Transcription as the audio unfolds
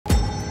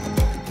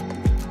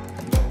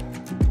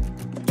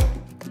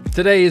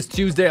Today is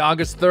Tuesday,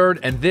 August 3rd,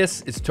 and this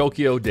is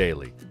Tokyo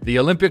Daily, the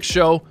Olympic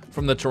show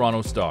from the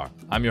Toronto Star.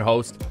 I'm your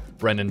host,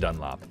 Brendan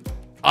Dunlop.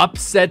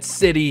 Upset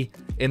City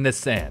in the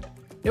sand.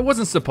 It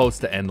wasn't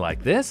supposed to end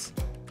like this.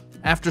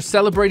 After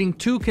celebrating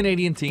two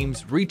Canadian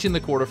teams reaching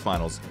the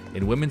quarterfinals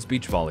in women's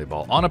beach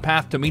volleyball on a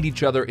path to meet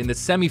each other in the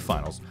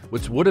semifinals,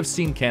 which would have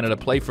seen Canada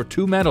play for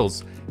 2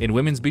 medals in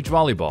women's beach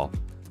volleyball,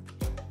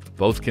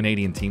 both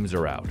Canadian teams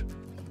are out.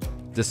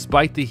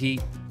 Despite the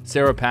heat,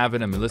 Sarah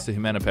Pavin and Melissa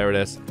Jimena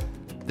Paredes,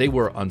 they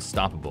were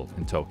unstoppable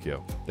in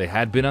Tokyo. They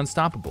had been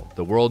unstoppable.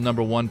 The world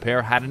number 1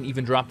 pair hadn't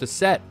even dropped a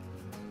set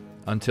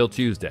until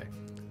Tuesday,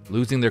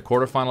 losing their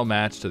quarterfinal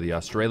match to the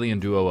Australian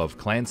duo of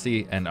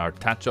Clancy and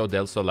Artacho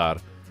del Solar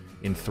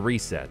in 3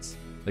 sets.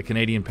 The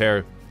Canadian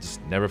pair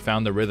just never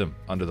found the rhythm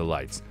under the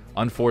lights.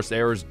 Unforced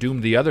errors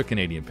doomed the other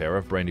Canadian pair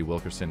of Brandy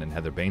Wilkerson and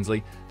Heather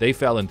Bainsley. They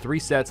fell in 3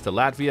 sets to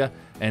Latvia,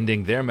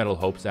 ending their medal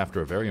hopes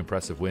after a very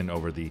impressive win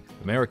over the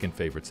American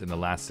favorites in the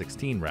last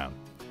 16 round.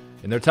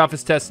 In their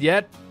toughest test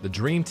yet, the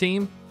Dream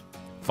Team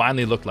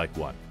finally looked like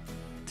one.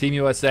 Team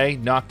USA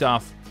knocked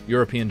off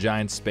European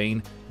giants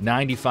Spain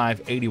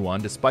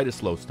 95-81 despite a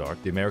slow start.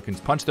 The Americans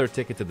punched their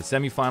ticket to the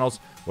semifinals,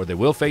 where they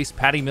will face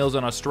Patty Mills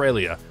and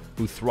Australia,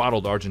 who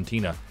throttled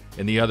Argentina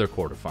in the other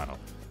quarterfinal.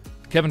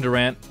 Kevin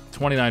Durant,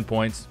 29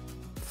 points,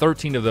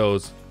 13 of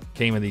those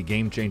came in the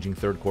game-changing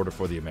third quarter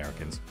for the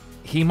Americans.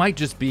 He might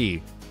just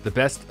be the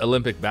best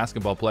Olympic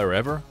basketball player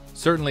ever,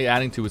 certainly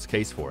adding to his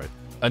case for it.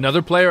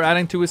 Another player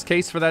adding to his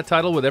case for that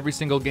title with every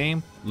single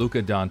game,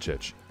 Luka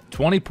Doncic.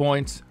 20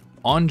 points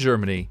on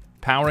Germany,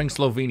 powering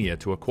Slovenia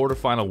to a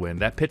quarterfinal win.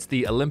 That pits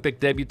the Olympic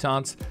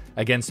debutantes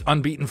against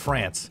unbeaten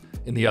France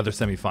in the other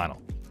semifinal.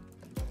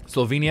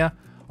 Slovenia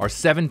are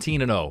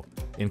 17-0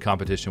 in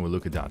competition with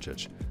Luka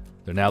Doncic.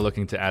 They're now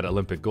looking to add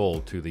Olympic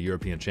gold to the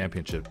European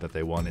Championship that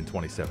they won in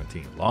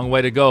 2017. Long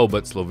way to go,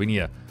 but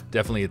Slovenia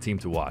definitely a team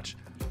to watch.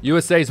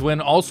 USA's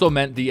win also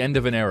meant the end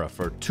of an era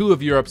for 2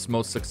 of Europe's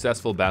most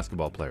successful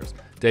basketball players.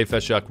 Dave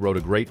Feshuk wrote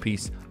a great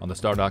piece on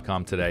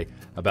thestar.com today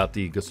about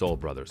the Gasol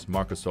brothers.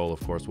 Marc Gasol, of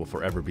course, will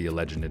forever be a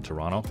legend in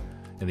Toronto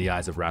in the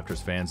eyes of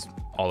Raptors fans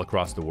all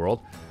across the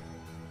world.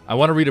 I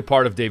want to read a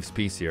part of Dave's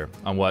piece here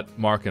on what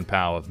Marc and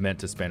Pau have meant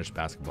to Spanish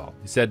basketball.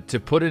 He said, to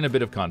put in a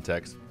bit of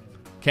context,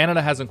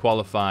 Canada hasn't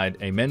qualified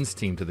a men's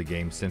team to the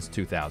game since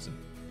 2000.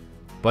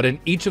 But in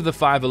each of the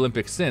 5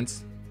 Olympics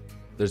since,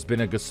 there's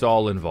been a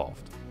Gasol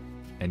involved,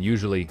 and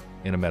usually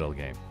in a medal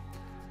game.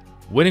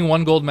 Winning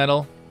 1 gold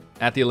medal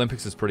at the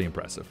Olympics is pretty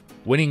impressive.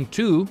 Winning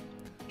 2,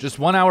 just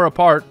 1 hour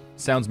apart,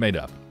 sounds made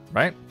up,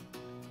 right?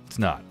 It's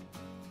not.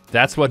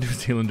 That's what New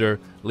Zealander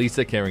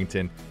Lisa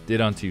Carrington did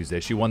on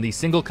Tuesday. She won the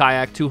single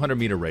kayak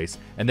 200-meter race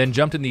and then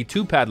jumped in the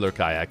 2-paddler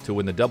kayak to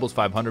win the doubles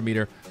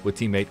 500-meter with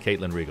teammate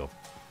Caitlin Regal.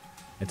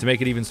 And to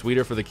make it even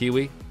sweeter for the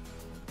Kiwi,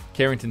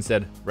 Carrington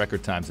said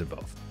record times in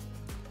both.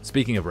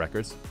 Speaking of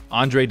records,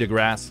 Andre De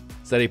Grasse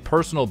set a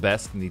personal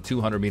best in the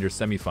 200-meter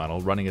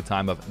semifinal, running a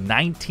time of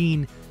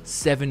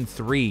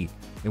 19.73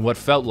 in what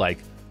felt like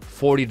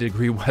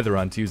 40-degree weather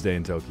on Tuesday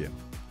in Tokyo.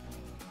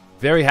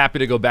 Very happy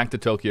to go back to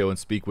Tokyo and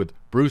speak with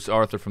Bruce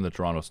Arthur from the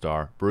Toronto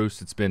Star.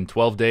 Bruce, it's been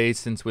 12 days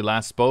since we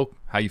last spoke.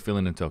 How you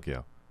feeling in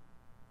Tokyo?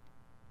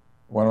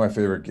 One of my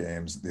favorite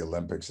games, the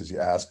Olympics, is you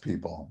ask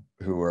people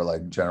who are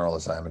like general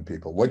assignment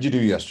people, what'd you do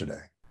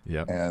yesterday?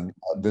 Yep. And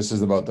this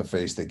is about the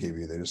face they give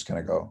you. They just kind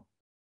of go,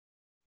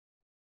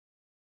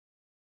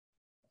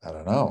 I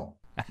don't know.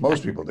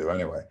 Most people do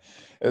anyway.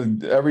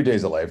 Every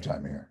day's a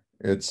lifetime here.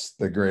 It's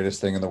the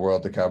greatest thing in the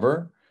world to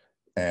cover,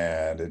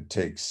 and it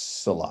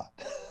takes a lot.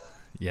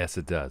 Yes,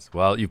 it does.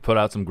 Well, you've put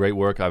out some great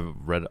work. I've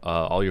read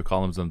all your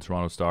columns on the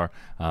Toronto Star,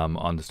 on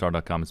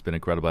thestar.com. It's been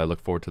incredible. I look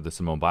forward to the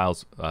Simone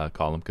Biles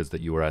column because that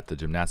you were at the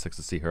gymnastics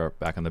to see her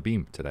back on the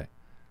beam today.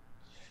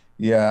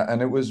 Yeah,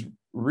 and it was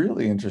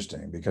really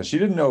interesting because she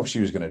didn't know if she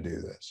was going to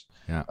do this.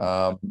 Yeah.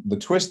 The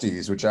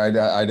twisties, which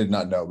I did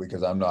not know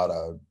because I'm not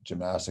a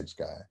gymnastics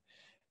guy,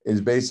 is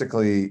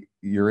basically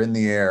you're in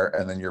the air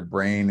and then your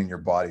brain and your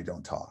body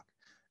don't talk.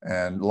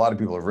 And a lot of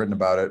people have written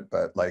about it,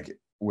 but like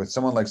with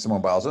someone like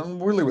Simone Biles,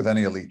 and really with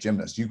any elite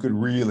gymnast, you could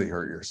really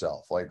hurt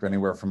yourself, like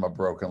anywhere from a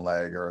broken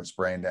leg or a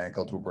sprained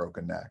ankle to a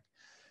broken neck.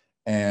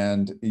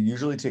 And it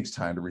usually takes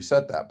time to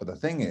reset that. But the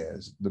thing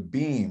is, the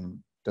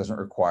beam doesn't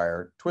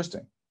require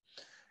twisting.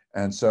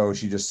 And so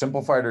she just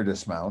simplified her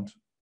dismount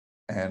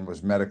and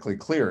was medically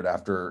cleared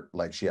after,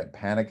 like, she had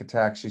panic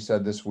attacks, she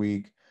said, this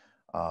week.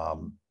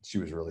 She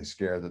was really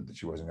scared that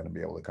she wasn't going to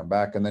be able to come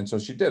back. And then so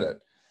she did it.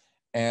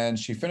 And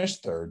she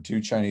finished third.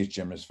 2 Chinese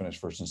gymnasts finished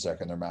first and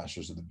second. They're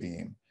masters of the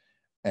beam.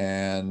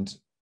 And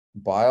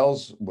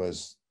Biles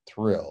was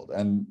thrilled.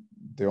 And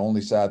the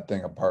only sad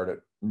thing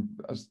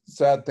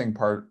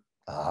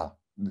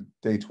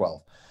day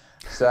 12.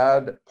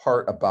 Sad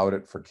part about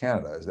it for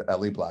Canada is that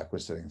Ellie Black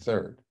was sitting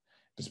third,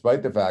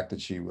 despite the fact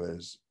that she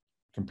was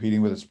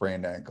competing with a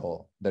sprained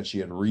ankle that she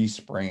had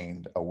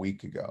re-sprained a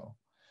week ago.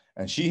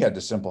 And she had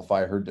to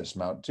simplify her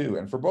dismount too.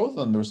 And for both of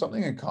them, there was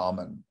something in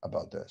common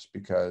about this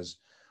because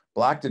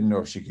Black didn't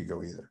know if she could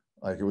go either.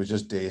 Like, it was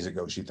just days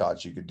ago she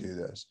thought she could do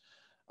this.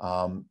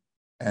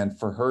 And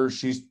for her,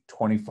 she's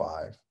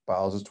 25.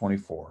 Biles is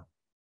 24.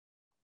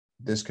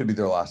 This could be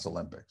their last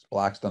Olympics.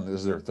 Black's done, this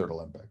is their third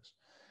Olympics.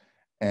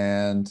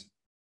 And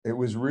it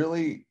was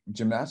really,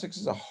 gymnastics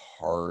is a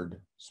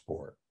hard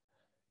sport.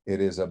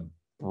 It is a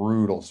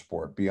brutal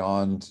sport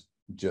beyond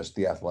just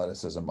the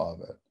athleticism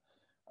of it.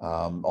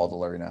 All the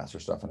Larry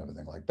Nassar stuff and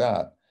everything like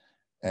that.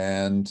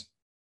 And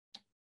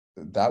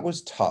that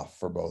was tough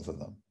for both of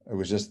them. It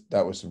was just,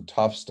 that was some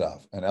tough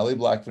stuff. And Ellie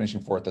Black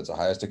finishing fourth, that's the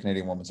highest a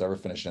Canadian woman's ever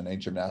finished in any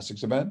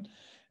gymnastics event.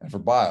 And for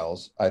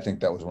Biles, I think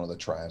that was one of the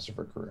triumphs of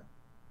her career.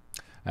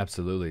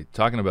 Absolutely.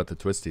 Talking about the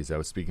twisties, I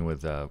was speaking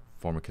with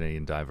former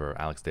Canadian diver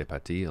Alex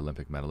Despatie,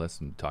 Olympic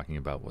medalist, and talking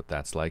about what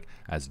that's like.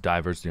 As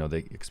divers, they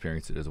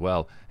experience it as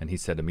well. And he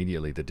said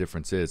immediately, the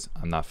difference is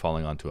I'm not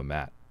falling onto a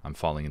mat. I'm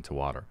falling into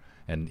water.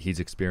 And he's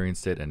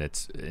experienced it, and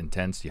it's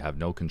intense. You have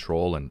no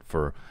control. And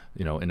for,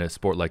 in a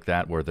sport like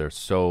that where they're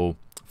so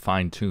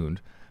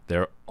fine-tuned,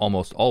 they're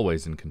almost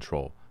always in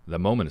control. The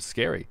moment is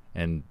scary.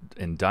 And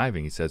in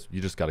diving, he says,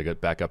 you just got to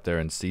get back up there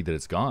and see that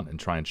it's gone and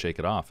try and shake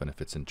it off. And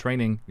if it's in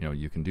training,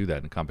 you can do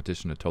that. In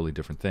competition, a totally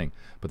different thing.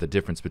 But the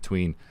difference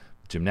between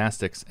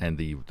gymnastics and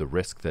the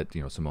risk that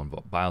Simone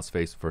Biles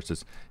faced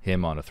versus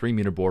him on a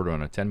 3-meter board or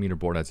on a 10-meter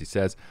board, as he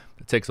says,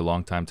 it takes a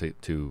long time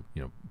to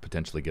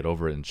potentially get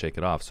over it and shake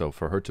it off. So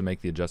for her to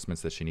make the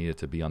adjustments that she needed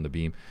to be on the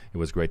beam, it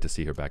was great to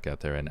see her back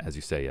out there. And as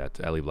you say,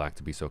 to Ellie Black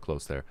to be so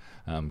close there,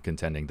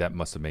 contending, that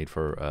must have made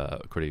for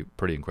a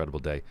pretty incredible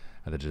day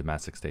at the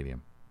gymnastics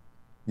stadium.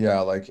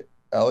 Yeah, like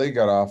Ellie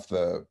got off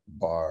the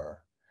bar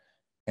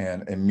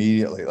and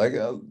immediately,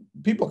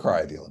 people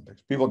cry at the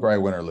Olympics. People cry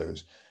win or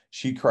lose.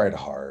 She cried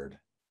hard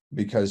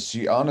because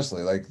she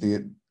honestly,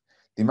 the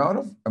amount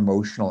of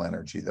emotional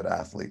energy that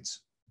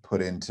athletes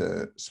put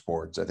into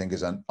sports, I think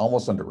is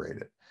almost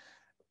underrated.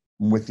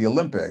 With the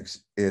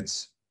Olympics,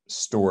 it's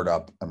stored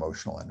up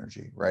emotional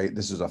energy, right?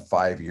 This is a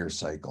 5-year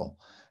cycle.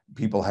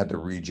 People had to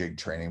rejig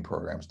training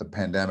programs. The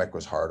pandemic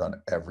was hard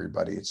on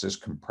everybody. It's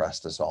just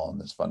compressed us all in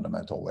this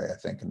fundamental way, I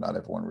think, and not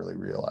everyone really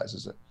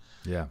realizes it.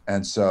 Yeah.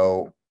 And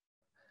so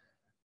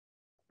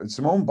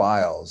Simone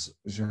Biles,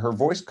 her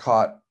voice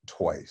caught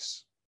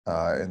twice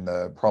in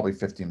the probably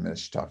 15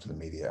 minutes she talked to the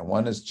media. And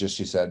one is just,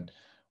 she said,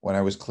 when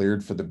I was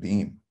cleared for the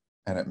beam,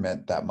 and it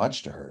meant that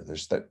much to her.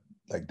 There's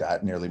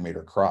that nearly made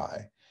her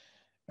cry.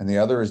 And the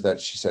other is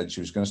that she said she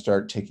was going to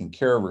start taking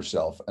care of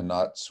herself and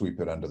not sweep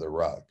it under the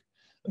rug.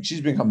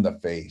 She's become the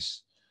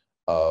face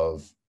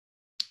of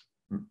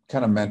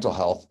kind of mental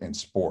health in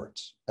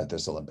sports at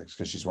this Olympics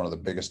because she's one of the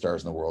biggest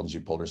stars in the world, and she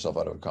pulled herself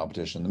out of a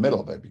competition in the middle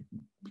of it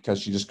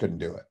because she just couldn't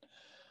do it.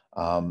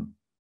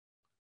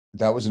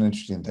 That was an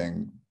interesting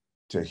thing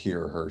to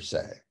hear her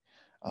say.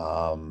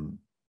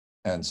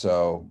 And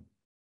so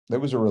it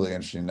was a really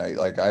interesting night.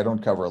 I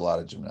don't cover a lot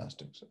of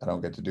gymnastics. I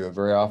don't get to do it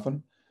very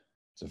often.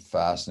 It's a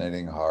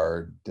fascinating,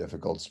 hard,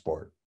 difficult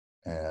sport.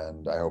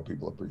 And I hope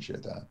people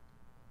appreciate that.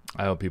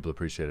 I hope people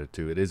appreciate it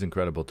too. It is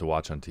incredible to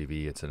watch on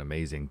TV. It's an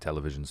amazing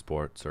television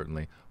sport,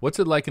 certainly. What's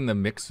it like in the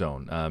mix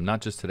zone?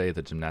 Not just today at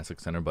the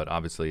Gymnastics Center, but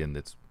obviously in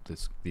these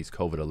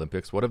COVID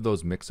Olympics. What have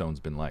those mix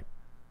zones been like?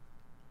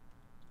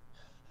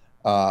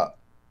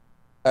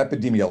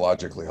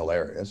 Epidemiologically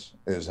hilarious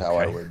is how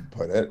I would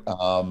put it.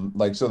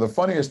 So the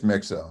funniest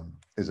mix zone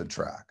is a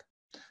track.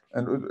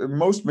 And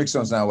most mix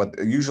zones now,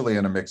 usually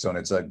in a mix zone,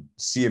 it's a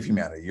sea of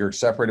humanity. You're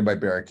separated by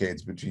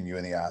barricades between you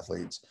and the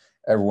athletes.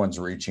 Everyone's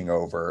reaching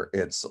over.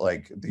 It's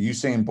like the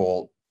Usain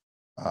Bolt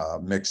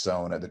mix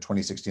zone at the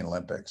 2016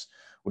 Olympics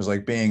was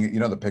like being,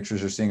 the pictures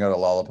you're seeing out of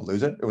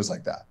Lollapalooza. It was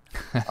like that.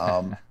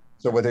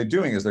 So what they're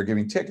doing is they're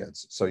giving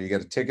tickets. So you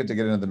get a ticket to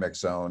get into the mix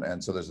zone.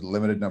 And so there's a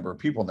limited number of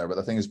people in there. But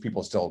the thing is,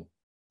 people still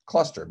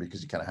cluster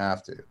because you kind of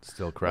have to.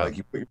 Still crowd.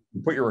 You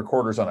put your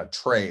recorders on a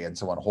tray and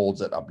someone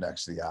holds it up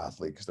next to the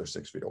athlete because they're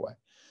 6 feet away.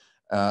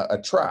 A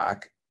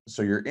track,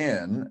 so you're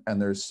in,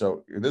 and this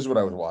is what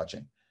I was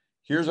watching.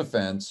 Here's a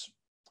fence,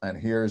 and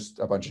here's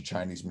a bunch of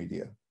Chinese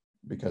media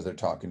because they're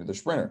talking to the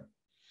sprinter.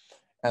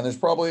 And there's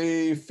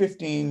probably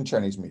 15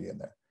 Chinese media in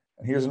there.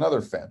 And here's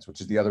another fence,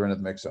 which is the other end of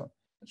the mix zone.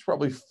 There's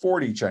probably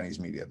 40 Chinese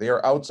media. They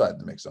are outside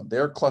the mix zone. They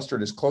are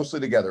clustered as closely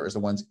together as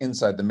the ones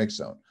inside the mix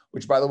zone,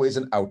 which, by the way, is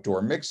an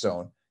outdoor mix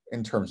zone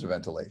in terms of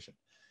ventilation.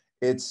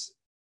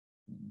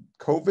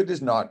 COVID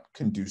is not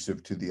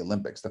conducive to the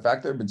Olympics. The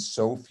fact there have been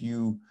so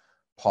few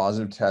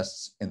positive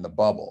tests in the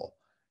bubble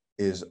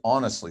is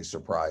honestly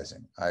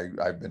surprising. I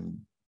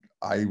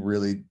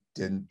really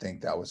didn't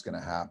think that was going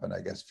to happen.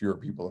 I guess fewer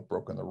people have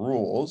broken the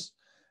rules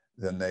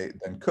than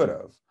could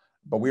have.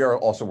 But we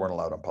weren't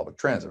allowed on public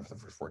transit for the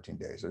first 14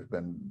 days.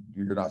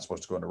 You're not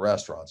supposed to go into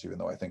restaurants, even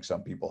though I think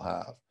some people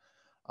have.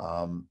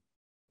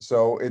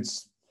 So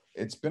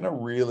it's been a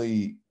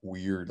really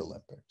weird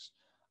Olympics,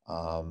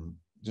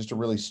 just a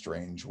really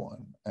strange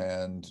one.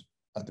 And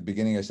at the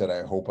beginning, I said,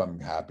 I hope I'm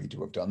happy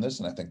to have done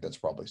this. And I think that's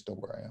probably still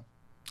where I am.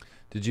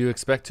 Did you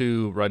expect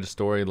to write a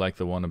story like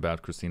the one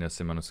about Christina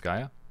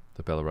Simonskaya,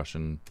 the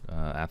Belarusian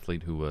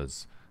athlete who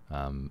was,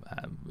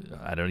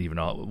 I don't even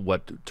know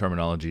what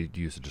terminology to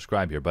use to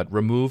describe here, but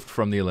removed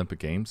from the Olympic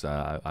Games?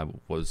 I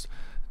was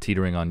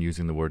teetering on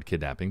using the word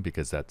kidnapping,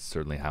 because that's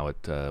certainly how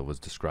it was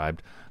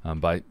described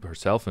by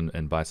herself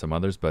and by some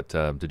others. But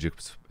did you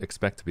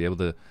expect to be able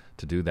to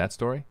do that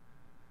story?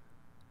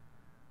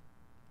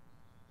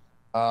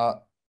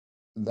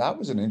 That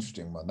was an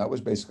interesting one. That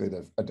was basically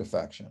a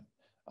defection.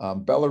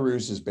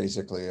 Belarus is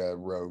basically a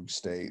rogue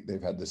state.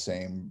 They've had the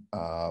same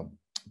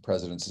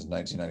president since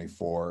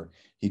 1994.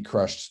 He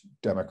crushed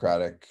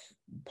democratic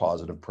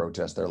positive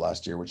protest there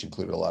last year, which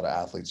included a lot of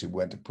athletes who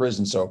went to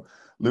prison. So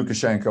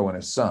Lukashenko and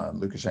his son,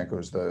 Lukashenko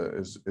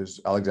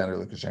is Alexander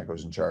Lukashenko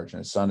is in charge, and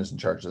his son is in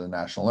charge of the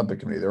National Olympic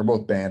Committee. They were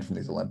both banned from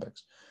these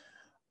Olympics.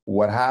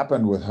 What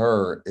happened with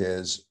her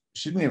is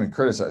she didn't even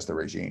criticize the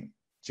regime.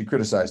 She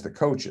criticized the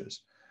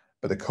coaches.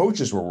 But the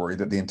coaches were worried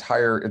that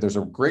there's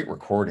a great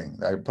recording.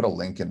 I put a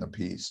link in the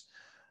piece.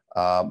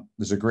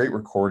 There's a great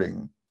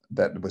recording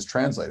that was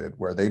translated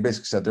where they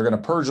basically said, they're going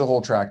to purge the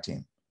whole track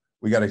team.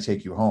 We got to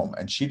take you home.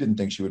 And she didn't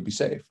think she would be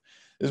safe.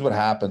 This is what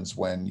happens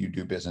when you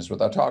do business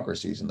with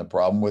autocracies. And the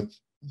problem with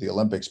the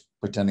Olympics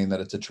pretending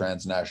that it's a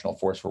transnational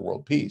force for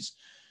world peace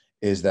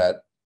is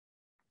that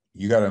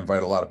you got to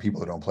invite a lot of people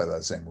who don't play by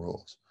the same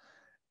rules.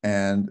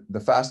 And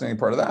the fascinating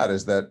part of that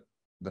is that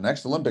the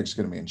next Olympics is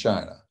going to be in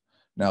China.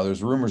 Now,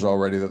 there's rumors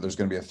already that there's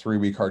going to be a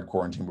 3-week hard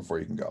quarantine before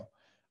you can go,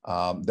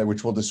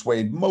 which will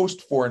dissuade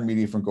most foreign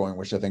media from going,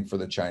 which I think for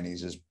the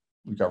Chinese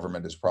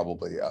government is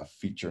probably a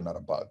feature, not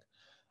a bug.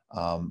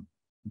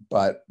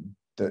 But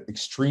the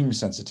extreme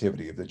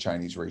sensitivity of the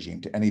Chinese regime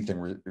to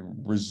anything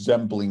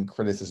resembling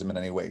criticism in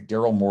any way.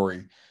 Daryl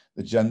Morey,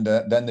 then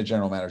the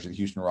general manager of the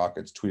Houston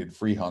Rockets, tweeted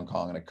 "Free Hong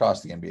Kong," and it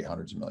cost the NBA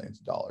hundreds of millions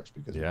of dollars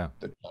because of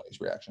the Chinese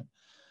reaction.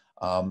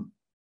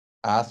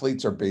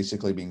 Athletes are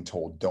basically being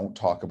told, don't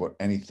talk about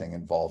anything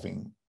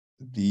involving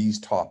these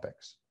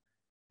topics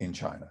in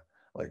China,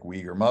 like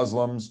Uyghur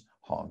Muslims,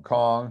 Hong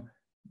Kong.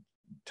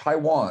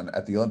 Taiwan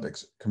at the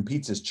Olympics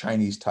competes as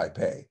Chinese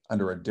Taipei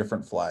under a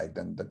different flag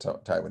than the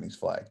Taiwanese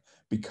flag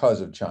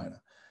because of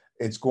China.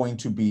 It's going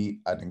to be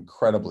an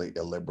incredibly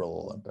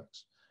illiberal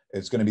Olympics.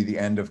 It's going to be the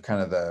end of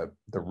kind of the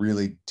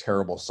really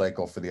terrible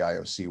cycle for the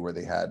IOC, where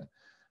they had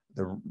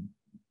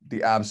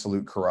the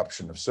absolute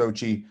corruption of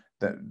Sochi,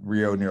 that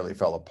Rio nearly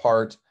fell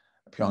apart.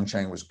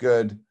 Pyeongchang was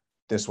good.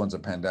 This one's a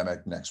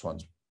pandemic. Next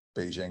one's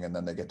Beijing. And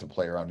then they get to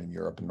play around in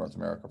Europe and North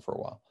America for a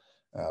while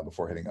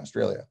before hitting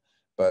Australia.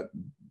 But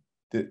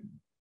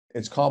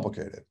it's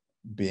complicated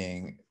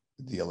being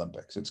the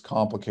Olympics. It's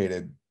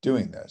complicated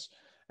doing this.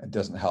 It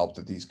doesn't help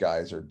that these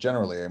guys are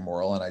generally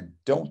amoral, and I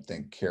don't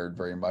think cared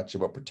very much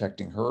about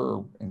protecting her,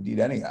 or indeed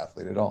any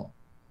athlete at all.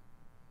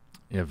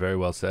 Yeah, very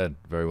well said.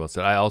 Very well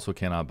said. I also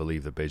cannot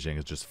believe that Beijing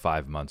is just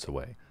 5 months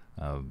away.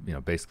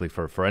 Basically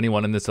for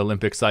anyone in this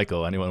Olympic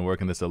cycle, anyone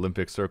working this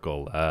Olympic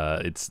circle,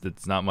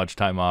 it's not much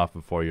time off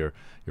before you're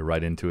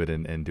right into it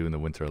and doing the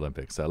Winter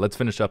Olympics. Let's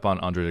finish up on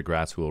Andre De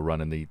Grasse, who will run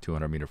in the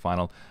 200-meter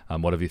final.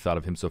 What have you thought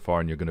of him so far?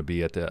 And you're going to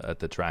be at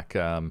the track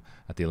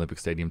at the Olympic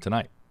Stadium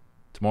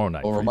tomorrow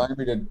night. Well,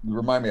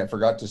 remind me. I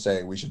forgot to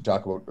say we should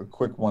talk about a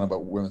quick one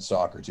about women's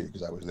soccer too,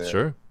 because I was there.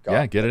 Sure.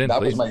 Yeah, get it in.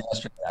 That please. was my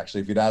yesterday.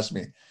 Actually, if you'd asked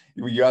me,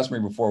 you asked me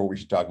before what we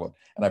should talk about,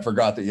 and I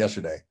forgot that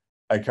yesterday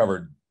I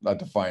covered a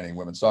defining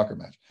women's soccer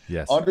match.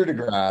 Yes. Andre De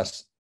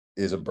Grasse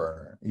is a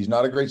burner. He's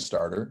not a great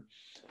starter,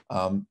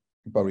 but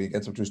when he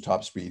gets up to his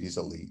top speed, he's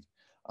elite.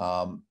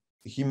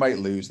 He might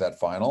lose that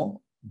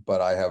final,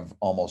 but I have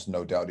almost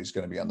no doubt he's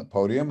going to be on the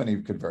podium, and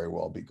he could very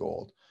well be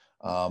gold.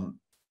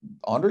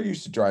 Andre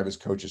used to drive his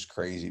coaches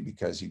crazy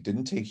because he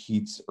didn't take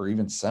heats or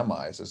even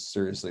semis as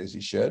seriously as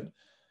he should.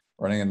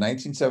 Running a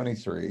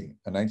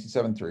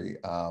 1973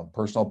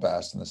 personal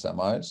best in the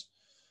semis,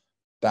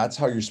 that's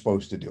how you're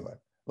supposed to do it.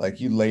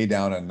 Like, you lay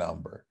down a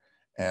number,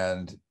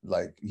 and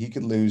like, he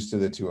could lose to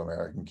the 2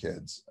 American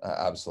kids.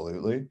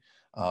 Absolutely.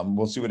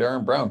 We'll see what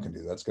Aaron Brown can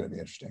do. That's going to be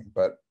interesting,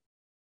 but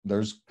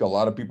there's a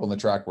lot of people in the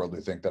track world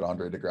who think that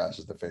Andre De Grasse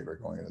is the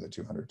favorite going into the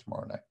 200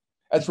 tomorrow night.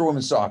 As for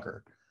women's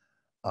soccer,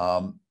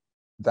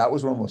 that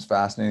was one of the most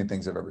fascinating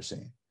things I've ever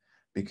seen,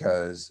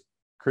 because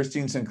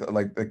Christine Sinclair,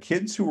 like the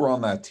kids who were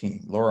on that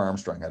team, Laura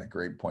Armstrong had a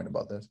great point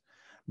about this.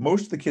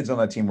 Most of the kids on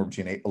that team were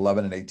between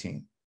 11 and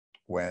 18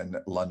 when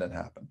London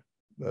happened.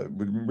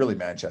 Really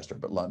Manchester,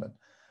 but London.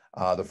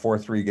 The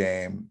 4-3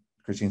 game,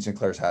 Christine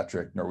Sinclair's hat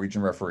trick,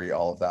 Norwegian referee,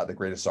 all of that, the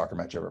greatest soccer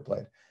match ever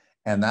played.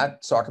 And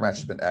that soccer match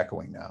has been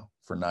echoing now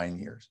for 9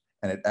 years.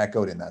 And it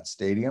echoed in that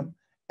stadium,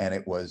 and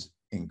it was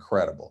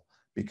incredible,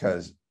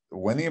 because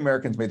when the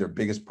Americans made their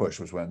biggest push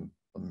was when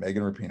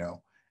Megan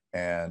Rapinoe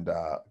and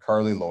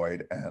Carly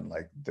Lloyd and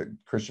like the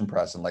Christian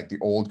Press and like the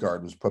old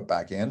guard was put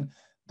back in.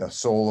 The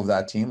soul of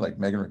that team, like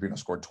Megan Rapinoe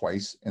scored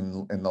twice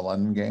in the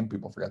London game.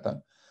 People forget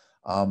that.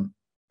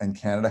 And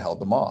Canada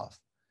held them off.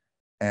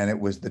 And it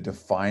was the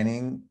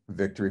defining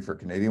victory for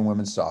Canadian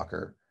women's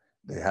soccer.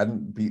 They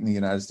hadn't beaten the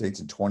United States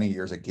in 20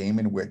 years, a game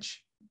in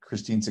which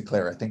Christine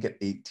Sinclair, I think at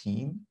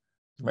 18,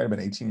 she might have been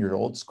 18 years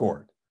old,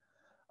 scored.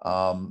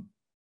 So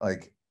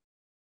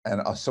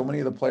many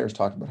of the players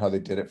talked about how they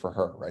did it for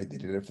her, right? They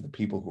did it for the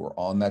people who were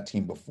on that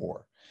team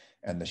before.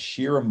 And the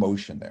sheer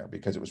emotion there,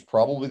 because it was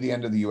probably the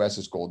end of the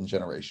US's golden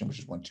generation, which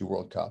has won 2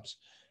 World Cups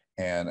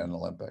and an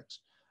Olympics.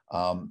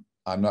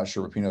 I'm not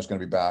sure Rapinoe's going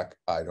to be back.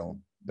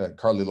 That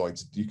Carly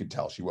Lloyd's, you could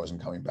tell she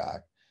wasn't coming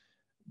back.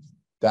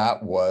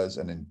 That was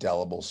an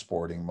indelible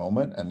sporting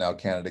moment. And now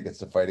Canada gets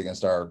to fight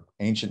against our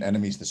ancient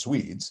enemies, the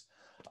Swedes,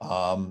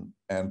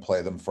 and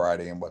play them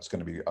Friday in what's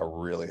going to be a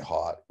really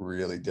hot,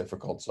 really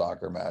difficult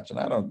soccer match. And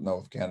I don't know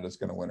if Canada's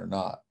going to win or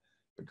not,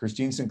 but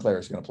Christine Sinclair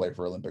is going to play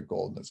for Olympic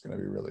gold, and it's going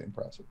to be really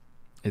impressive.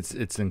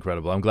 It's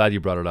incredible. I'm glad you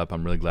brought it up.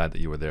 I'm really glad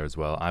that you were there as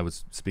well. I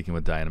was speaking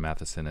with Diana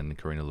Matheson and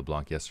Karina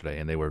LeBlanc yesterday,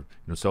 and they were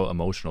so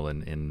emotional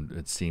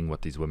in seeing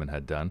what these women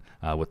had done,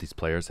 what these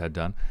players had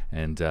done,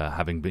 and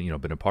having been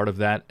been a part of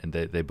that. And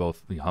they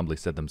both humbly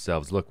said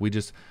themselves, "Look, we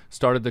just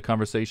started the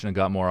conversation and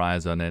got more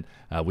eyes on it.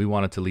 We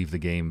wanted to leave the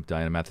game."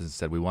 Diana Matheson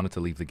said, "We wanted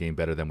to leave the game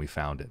better than we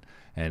found it."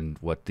 And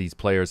what these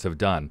players have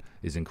done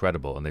is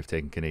incredible, and they've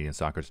taken Canadian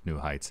soccer to new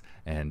heights.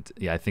 And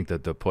yeah, I think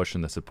that the push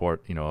and the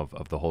support,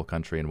 of the whole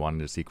country and wanting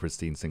to see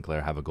Christine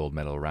Sinclair have a gold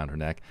medal around her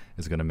neck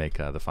is going to make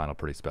the final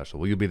pretty special.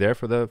 Will you be there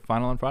for the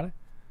final on Friday?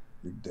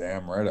 You're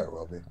damn right I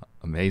will be.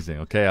 Amazing.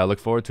 Okay, I look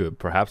forward to it.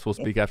 Perhaps we'll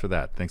speak after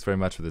that. Thanks very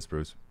much for this,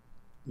 Bruce.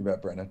 You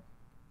bet, Brendan.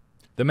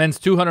 The men's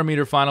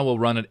 200-meter final will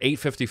run at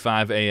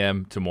 8:55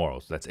 a.m. tomorrow.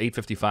 So that's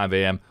 8:55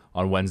 a.m.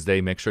 on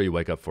Wednesday. Make sure you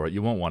wake up for it.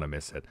 You won't want to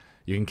miss it.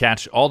 You can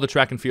catch all the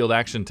track and field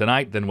action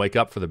tonight, then wake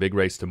up for the big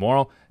race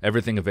tomorrow.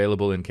 Everything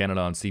available in Canada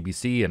on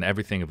CBC and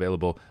everything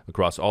available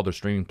across all their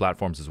streaming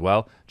platforms as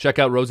well. Check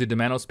out Rosie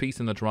DiMano's piece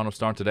in the Toronto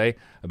Star today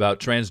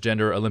about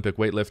transgender Olympic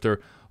weightlifter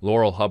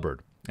Laurel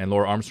Hubbard, and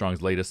Laura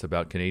Armstrong's latest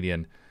about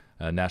Canadian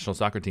national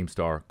soccer team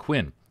star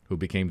Quinn, who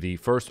became the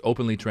first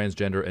openly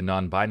transgender and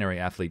non-binary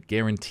athlete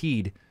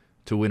guaranteed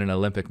to win an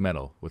Olympic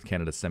medal with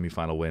Canada's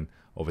semifinal win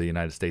over the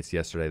United States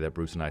yesterday that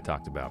Bruce and I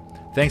talked about.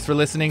 Thanks for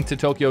listening to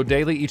Tokyo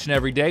Daily each and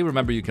every day.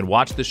 Remember, you can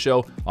watch the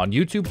show on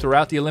YouTube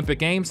throughout the Olympic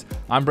Games.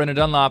 I'm Brendan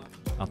Dunlop.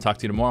 I'll talk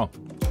to you tomorrow.